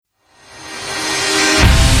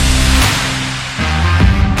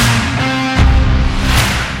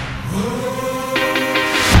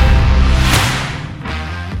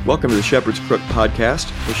Welcome to the Shepherd's Crook podcast.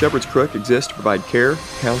 The Shepherd's Crook exists to provide care,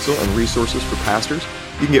 counsel, and resources for pastors.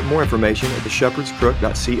 You can get more information at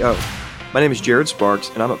theshepherdscrook.co. My name is Jared Sparks,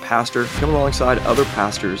 and I'm a pastor coming alongside other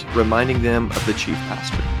pastors, reminding them of the chief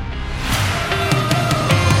pastor.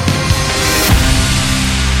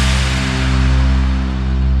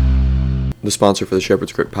 The sponsor for the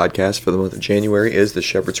Shepherd's Crook podcast for the month of January is the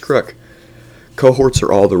Shepherd's Crook. Cohorts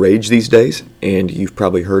are all the rage these days, and you've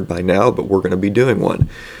probably heard by now, but we're going to be doing one.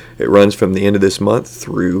 It runs from the end of this month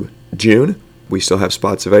through June. We still have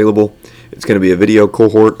spots available. It's going to be a video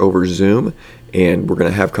cohort over Zoom, and we're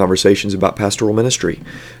going to have conversations about pastoral ministry.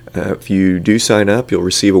 If you do sign up, you'll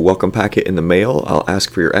receive a welcome packet in the mail. I'll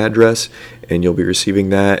ask for your address, and you'll be receiving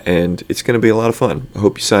that, and it's going to be a lot of fun. I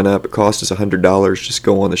hope you sign up. It costs us $100. Just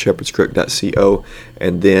go on theshepherdscrook.co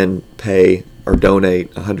and then pay or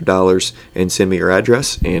donate $100 and send me your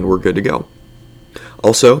address, and we're good to go.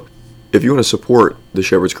 Also, if you want to support the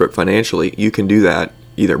Shepherd's Crook financially, you can do that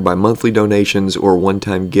either by monthly donations or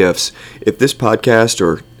one-time gifts. If this podcast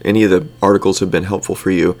or any of the articles have been helpful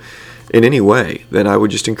for you in any way, then I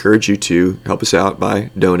would just encourage you to help us out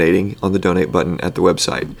by donating on the donate button at the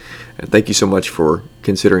website. And thank you so much for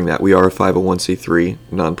considering that. We are a 501c3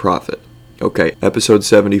 nonprofit. Okay, episode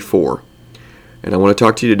 74. And I want to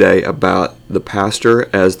talk to you today about the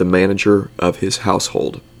pastor as the manager of his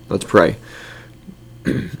household. Let's pray.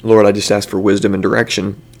 Lord, I just ask for wisdom and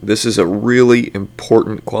direction. This is a really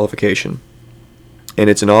important qualification, and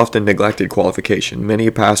it's an often neglected qualification. Many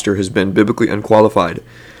a pastor has been biblically unqualified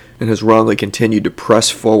and has wrongly continued to press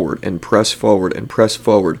forward and press forward and press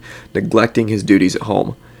forward, neglecting his duties at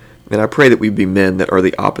home. And I pray that we be men that are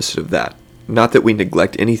the opposite of that. Not that we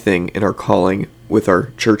neglect anything in our calling with our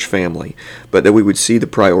church family, but that we would see the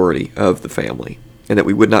priority of the family, and that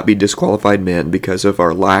we would not be disqualified men because of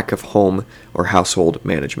our lack of home or household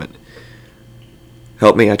management.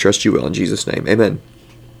 Help me, I trust you will, in Jesus' name. Amen.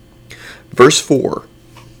 Verse 4,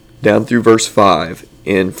 down through verse 5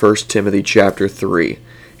 in 1 Timothy chapter 3.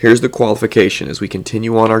 Here's the qualification as we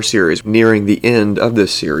continue on our series, nearing the end of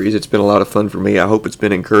this series. It's been a lot of fun for me. I hope it's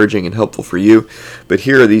been encouraging and helpful for you. But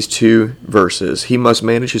here are these two verses. He must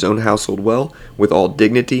manage his own household well, with all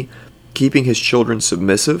dignity, keeping his children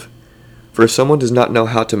submissive. For if someone does not know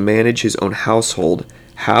how to manage his own household,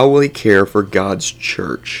 how will he care for God's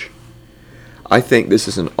church? I think this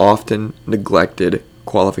is an often neglected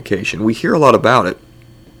qualification. We hear a lot about it,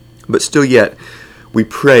 but still yet we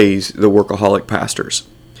praise the workaholic pastors.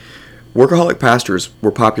 Workaholic pastors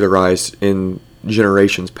were popularized in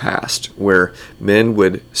generations past, where men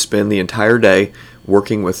would spend the entire day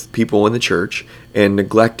working with people in the church and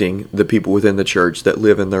neglecting the people within the church that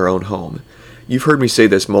live in their own home. You've heard me say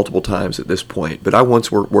this multiple times at this point, but I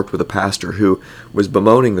once worked with a pastor who was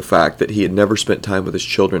bemoaning the fact that he had never spent time with his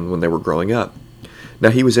children when they were growing up. Now,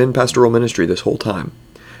 he was in pastoral ministry this whole time,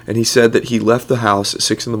 and he said that he left the house at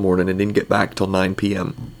 6 in the morning and didn't get back till 9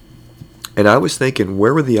 p.m. And I was thinking,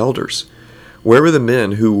 where were the elders? Where were the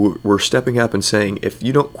men who were stepping up and saying, if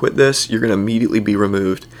you don't quit this, you're going to immediately be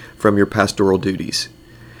removed from your pastoral duties?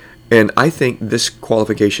 And I think this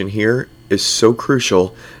qualification here is so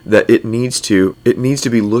crucial that it needs to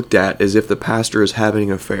be looked at as if the pastor is having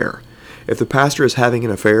an affair. If the pastor is having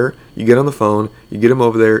an affair, you get on the phone, you get him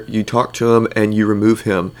over there, you talk to him, and you remove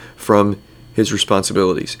him from his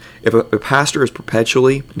responsibilities. If a pastor is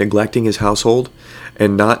perpetually neglecting his household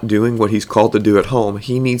and not doing what he's called to do at home,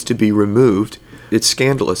 he needs to be removed. It's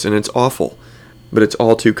scandalous and it's awful, but it's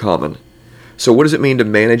all too common. So what does it mean to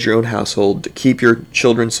manage your own household, to keep your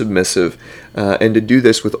children submissive, and to do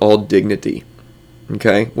this with all dignity?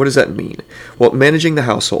 Okay, what does that mean? Well, managing the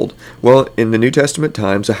household. Well, in the New Testament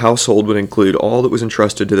times, a household would include all that was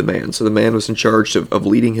entrusted to the man. So the man was in charge of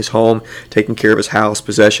leading his home, taking care of his house,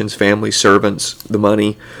 possessions, family, servants, the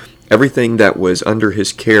money. Everything that was under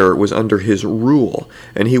his care was under his rule,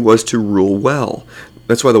 and he was to rule well.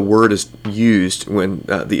 That's why the word is used when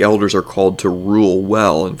the elders are called to rule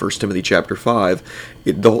well in 1 Timothy chapter 5.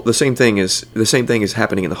 The same thing is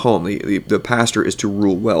happening in the home. The pastor is to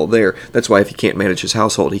rule well there. That's why if he can't manage his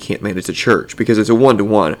household, he can't manage the church, because it's a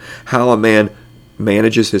one-to-one. How a man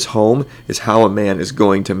manages his home is how a man is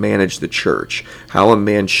going to manage the church. How a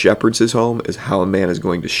man shepherds his home is how a man is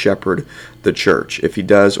going to shepherd the church. If he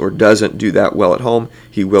does or doesn't do that well at home,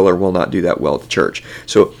 he will or will not do that well at the church.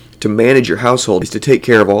 So to manage your household is to take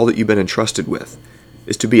care of all that you've been entrusted with,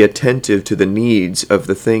 is to be attentive to the needs of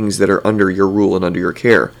the things that are under your rule and under your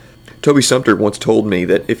care. Toby Sumter once told me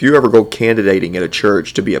that if you ever go candidating at a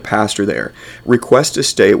church to be a pastor there, request to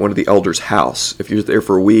stay at one of the elders' house. If you're there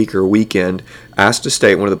for a week or a weekend, ask to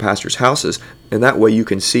stay at one of the pastor's houses. And that way you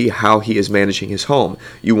can see how he is managing his home.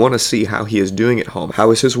 You want to see how he is doing at home. How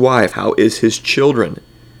is his wife? How is his children?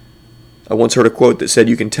 I once heard a quote that said,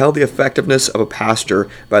 you can tell the effectiveness of a pastor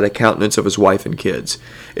by the countenance of his wife and kids.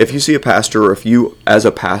 If you see a pastor, or if you, as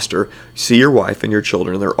a pastor, see your wife and your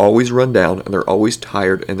children, and they're always run down, and they're always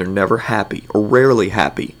tired, and they're never happy, or rarely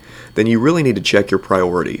happy, then you really need to check your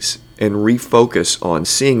priorities and refocus on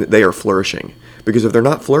seeing that they are flourishing. Because if they're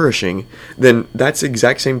not flourishing, then that's the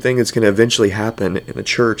exact same thing that's going to eventually happen in the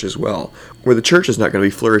church as well, where the church is not going to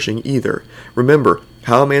be flourishing either. Remember,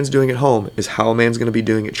 how a man's doing at home is how a man's going to be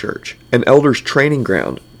doing at church. An elder's training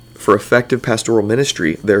ground for effective pastoral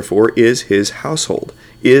ministry, therefore, is his household,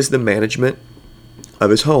 is the management of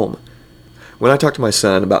his home. When I talk to my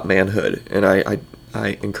son about manhood, and I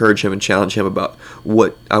encourage him and challenge him about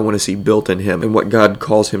what I want to see built in him and what God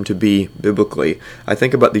calls him to be biblically, I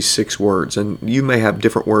think about these 6 words. And you may have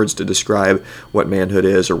different words to describe what manhood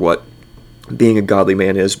is or what being a godly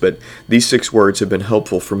man is, but these 6 words have been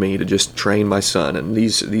helpful for me to just train my son. And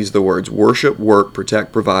these are the words: worship, work,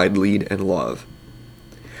 protect, provide, lead, and love.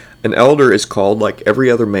 An elder is called, like every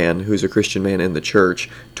other man who's a Christian man in the church,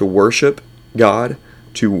 to worship God,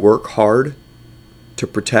 to work hard, to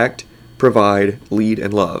protect, provide, lead,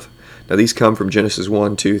 and love. Now these come from Genesis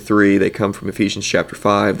 1, 2, 3. They come from Ephesians chapter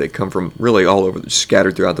 5. They come from really all over,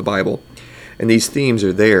 scattered throughout the Bible. And these themes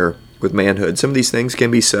are there with manhood. Some of these things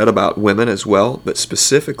can be said about women as well, but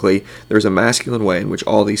specifically there's a masculine way in which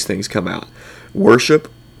all these things come out. Worship,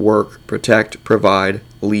 work, protect, provide,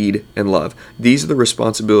 lead, and love. These are the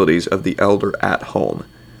responsibilities of the elder at home.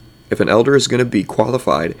 If an elder is going to be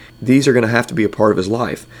qualified, these are going to have to be a part of his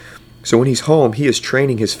life. So when he's home, he is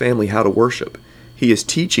training his family how to worship. He is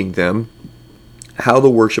teaching them how the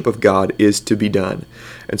worship of God is to be done.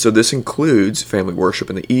 And so this includes family worship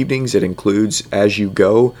in the evenings. It includes as you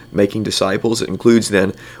go, making disciples. It includes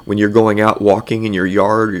then when you're going out walking in your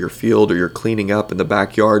yard or your field, or you're cleaning up in the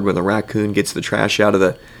backyard when the raccoon gets the trash out of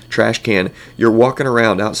the trash can. You're walking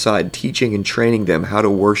around outside teaching and training them how to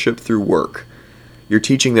worship through work. You're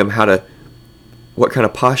teaching them what kind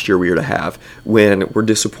of posture we are to have when we're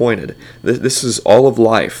disappointed. This is all of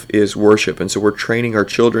life, is worship. And so we're training our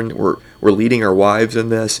children, we're leading our wives in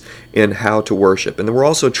this, in how to worship. And then we're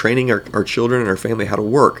also training our children and our family how to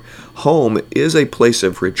work. Home is a place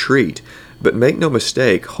of retreat, but make no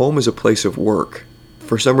mistake, home is a place of work.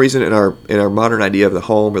 For some reason in our modern idea of the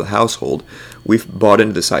home or the household, we've bought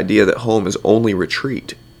into this idea that home is only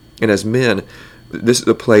retreat. And as men, this is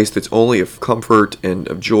a place that's only of comfort and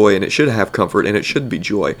of joy, and it should have comfort and it should be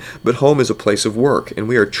joy. But home is a place of work, and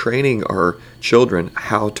we are training our children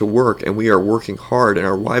how to work, and we are working hard, and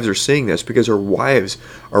our wives are seeing this because our wives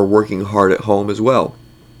are working hard at home as well.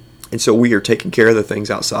 And so we are taking care of the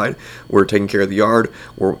things outside. We're taking care of the yard.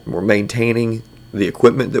 We're maintaining the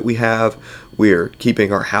equipment that we have. We're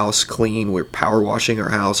keeping our house clean. We're power washing our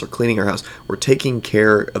house or cleaning our house. We're taking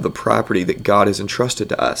care of the property that God has entrusted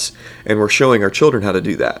to us. And we're showing our children how to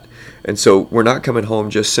do that. And so we're not coming home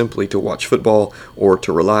just simply to watch football or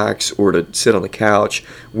to relax or to sit on the couch.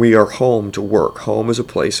 We are home to work. Home is a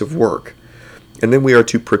place of work. And then we are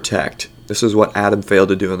to protect. This is what Adam failed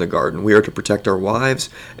to do in the garden. We are to protect our wives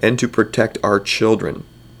and to protect our children.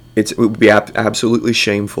 It would be absolutely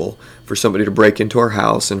shameful for somebody to break into our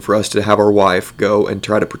house and for us to have our wife go and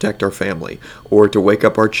try to protect our family, or to wake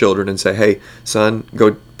up our children and say, hey, son,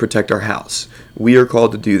 go protect our house. We are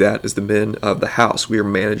called to do that as the men of the house. We are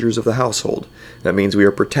managers of the household. That means we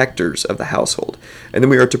are protectors of the household. And then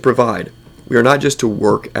we are to provide. We are not just to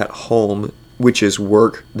work at home, which is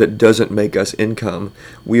work that doesn't make us income.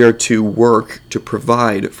 We are to work to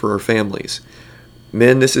provide for our families.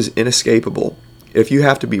 Men, this is inescapable. If you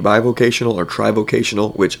have to be bivocational or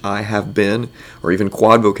trivocational, which I have been, or even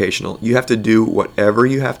quadvocational, you have to do whatever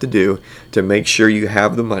you have to do to make sure you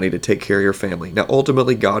have the money to take care of your family. Now,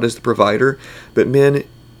 ultimately, God is the provider, but men,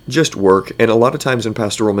 just work. And a lot of times in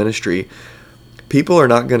pastoral ministry, people are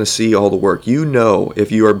not going to see all the work. You know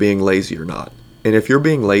if you are being lazy or not. And if you're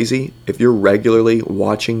being lazy, if you're regularly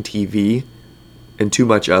watching TV and too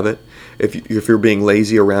much of it, if you're being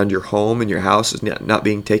lazy around your home and your house is not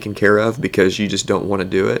being taken care of because you just don't want to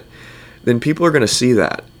do it, then people are going to see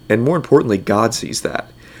that. And more importantly, God sees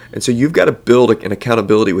that. And so you've got to build an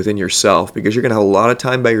accountability within yourself, because you're going to have a lot of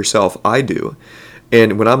time by yourself. I do.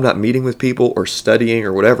 And when I'm not meeting with people or studying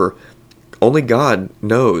or whatever, only God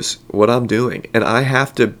knows what I'm doing. And I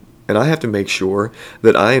have to make sure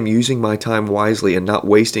that I am using my time wisely and not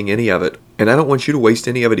wasting any of it. And I don't want you to waste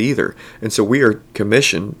any of it either. And so we are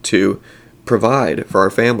commissioned to provide for our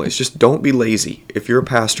families. Just don't be lazy. If you're a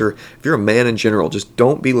pastor, if you're a man in general, just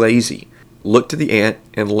don't be lazy. Look to the ant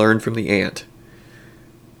and learn from the ant.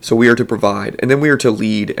 So we are to provide, and then we are to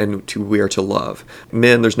lead, and we are to love.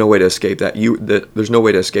 Men, there's no way to escape that. There's no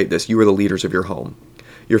way to escape this. You are the leaders of your home.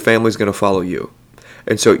 Your family's going to follow you.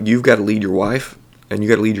 And so you've got to lead your wife, and you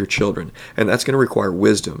got to lead your children. And that's going to require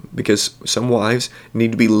wisdom, because some wives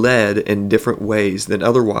need to be led in different ways than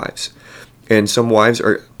other wives. And some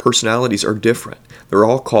personalities are different. They're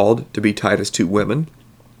all called to be Titus 2 women.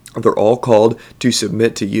 They're all called to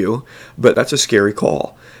submit to you, but that's a scary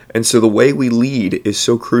call. And so the way we lead is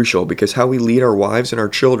so crucial, because how we lead our wives and our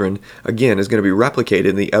children, again, is going to be replicated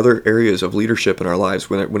in the other areas of leadership in our lives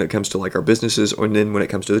when it comes to like our businesses, or then when it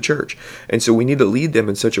comes to the church. And so we need to lead them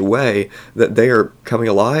in such a way that they are coming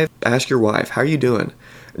alive. Ask your wife, how are you doing?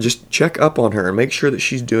 Just check up on her and make sure that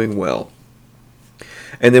she's doing well.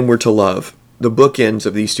 And then we're to love. The bookends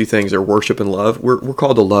of these two things are worship and love. We're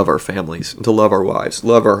called to love our families, to love our wives,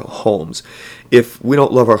 love our homes. If we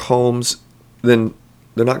don't love our homes, then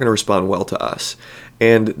they're not going to respond well to us.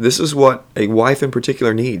 And this is what a wife in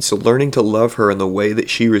particular needs. So learning to love her in the way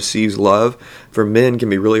that she receives love for men can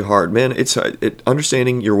be really hard. Men,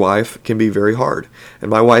 understanding your wife can be very hard.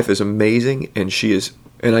 And my wife is amazing, and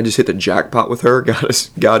and I just hit the jackpot with her.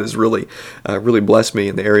 God has really blessed me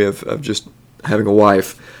in the area of just having a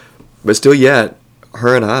wife. But still yet,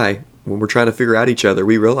 her and I, when we're trying to figure out each other,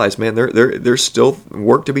 we realize, man, there's still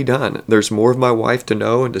work to be done. There's more of my wife to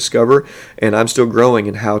know and discover, and I'm still growing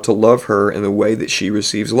in how to love her in the way that she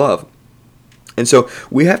receives love. And so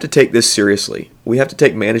we have to take this seriously. We have to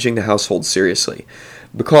take managing the household seriously,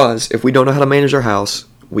 because if we don't know how to manage our house,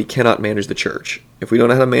 we cannot manage the church. If we don't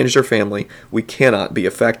know how to manage our family, we cannot be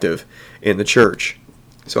effective in the church.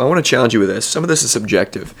 So I want to challenge you with this. Some of this is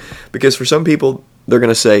subjective, because for some people, they're going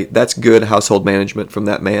to say, that's good household management from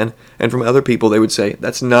that man. And from other people, they would say,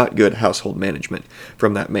 that's not good household management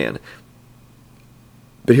from that man.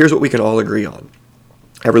 But here's what we can all agree on.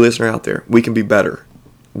 Every listener out there, we can be better.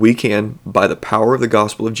 We can, by the power of the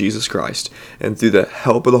gospel of Jesus Christ and through the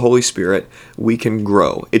help of the Holy Spirit, we can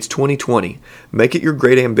grow. It's 2020. Make it your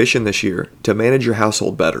great ambition this year to manage your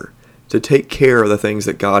household better, to take care of the things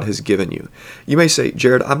that God has given you. You may say,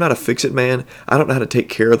 Jared, I'm not a fix-it man. I don't know how to take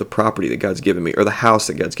care of the property that God's given me, or the house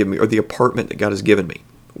that God's given me, or the apartment that God has given me.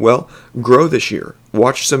 Well, grow this year.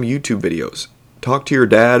 Watch some YouTube videos. Talk to your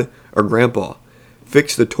dad or grandpa.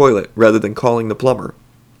 Fix the toilet rather than calling the plumber.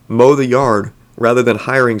 Mow the yard rather than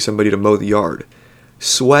hiring somebody to mow the yard.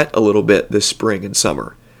 Sweat a little bit this spring and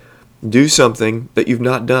summer. Do something that you've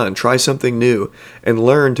not done. Try something new and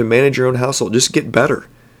learn to manage your own household. Just get better.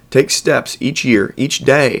 Take steps each year, each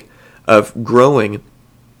day, of growing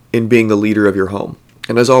in being the leader of your home.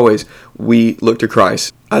 And as always, we look to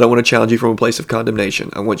Christ. I don't want to challenge you from a place of condemnation.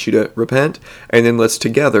 I want you to repent, and then let's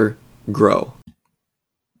together grow.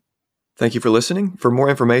 Thank you for listening. For more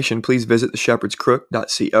information, please visit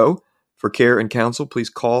theshepherdscrook.co. For care and counsel, please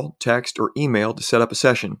call, text, or email to set up a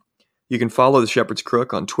session. You can follow The Shepherd's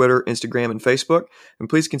Crook on Twitter, Instagram, and Facebook. And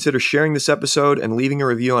please consider sharing this episode and leaving a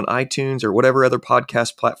review on iTunes or whatever other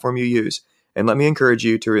podcast platform you use. And let me encourage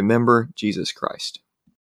you to remember Jesus Christ.